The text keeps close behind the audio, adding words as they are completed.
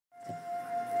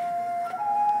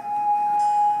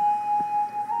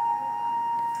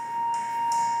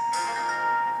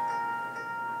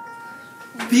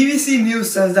BBC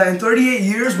News says that in 38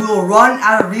 years we will run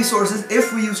out of resources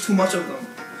if we use too much of them.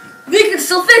 We can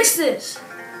still fix this!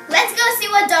 Let's go see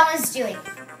what Donwood's doing.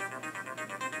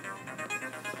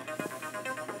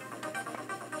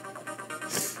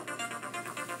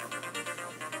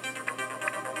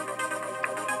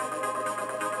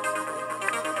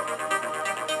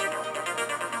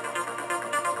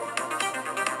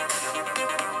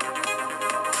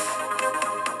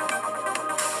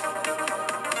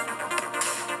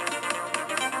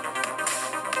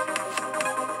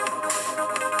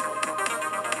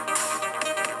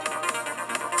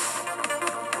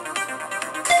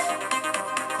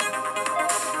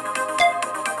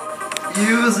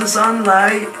 Use the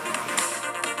sunlight.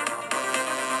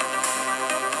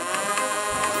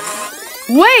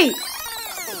 Wait!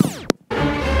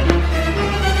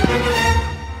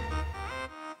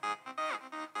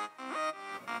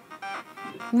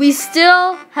 We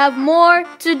still have more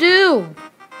to do.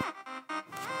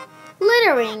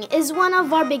 Littering is one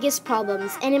of our biggest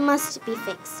problems and it must be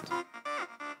fixed.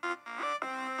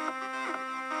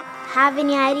 Have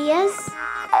any ideas?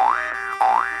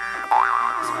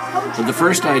 So the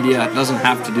first idea doesn't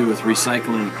have to do with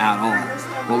recycling at all.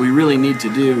 What we really need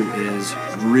to do is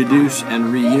reduce and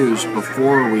reuse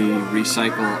before we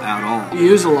recycle at all. We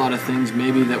use a lot of things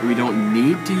maybe that we don't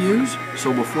need to use,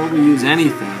 so before we use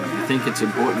anything, I think it's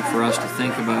important for us to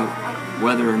think about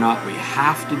whether or not we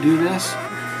have to do this.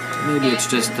 Maybe it's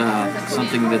just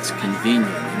something that's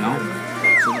convenient, you know?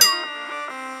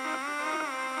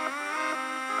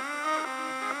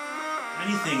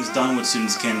 Many things Donwood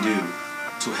students can do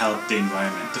to help the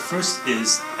environment. The first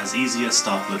is as easy as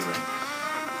stop littering.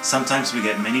 Sometimes we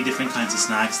get many different kinds of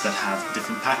snacks that have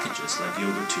different packages, like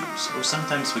yogurt tubes, or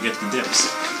sometimes we get the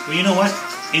dips. Well, you know what?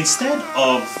 Instead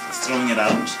of throwing it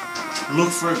out, look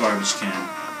for a garbage can,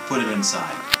 put it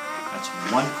inside. That's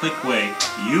one quick way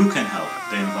you can help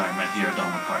the environment here at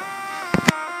Donwood Park.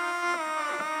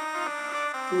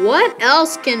 What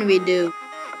else can we do?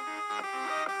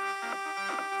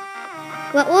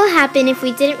 What will happen if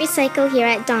we didn't recycle here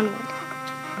at Donwood?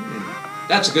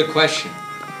 That's a good question.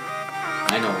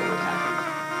 I know what would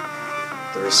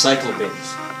happen. The recycle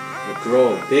bins would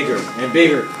grow bigger and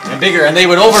bigger and bigger, and they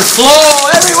would overflow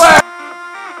everywhere!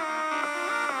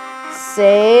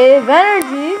 Save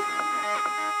energy.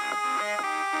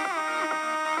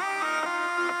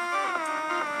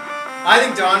 I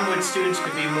think Donwood students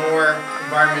could be more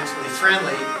environmentally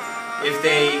friendly if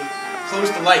they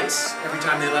closed the lights every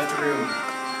time they left a room,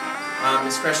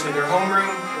 especially their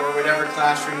homeroom or whatever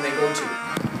classroom they go to.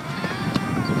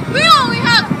 We only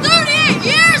have 30